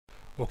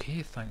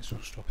Okay, thanks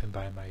for stopping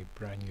by my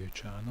brand new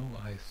channel.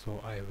 I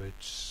thought I would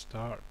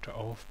start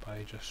off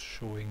by just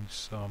showing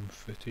some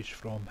footage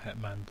from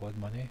Hitman Blood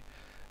Money,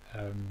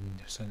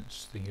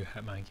 since the new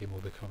Hitman game will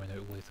be coming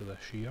out later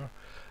this year,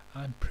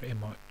 and pretty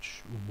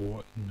much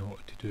what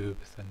not to do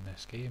within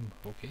this game.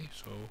 Okay,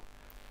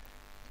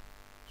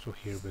 so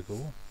here we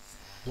go.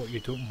 What you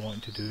don't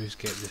want to do is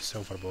get the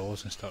silver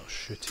balls and start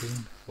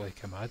shooting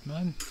like a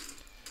madman.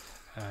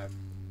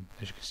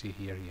 As you can see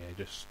here, yeah,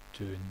 just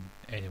doing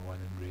anyone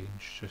in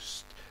range.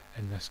 Just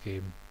in this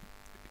game,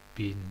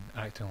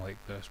 acting like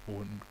this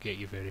won't get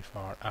you very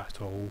far at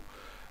all.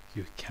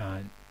 You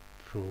can't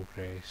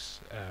progress,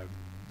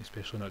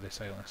 especially not the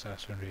Silent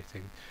Assassin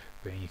rating,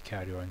 when you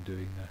carry on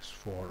doing this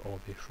for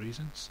obvious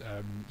reasons,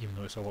 even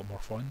though it's a lot more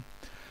fun.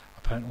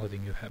 Apparently the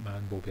new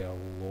Hitman will be a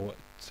lot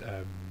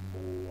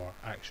more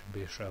action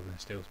based rather than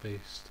stealth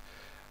based,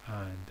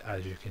 and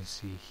as you can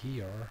see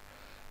here,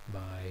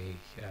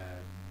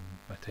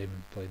 my time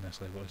in playing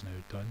this level is now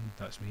done.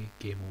 That's me,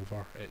 game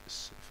over,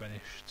 it's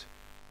finished.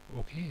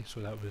 Okay,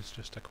 so that was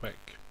just a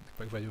quick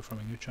video from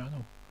a new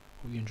channel.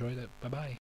 Hope you enjoyed it. Bye bye.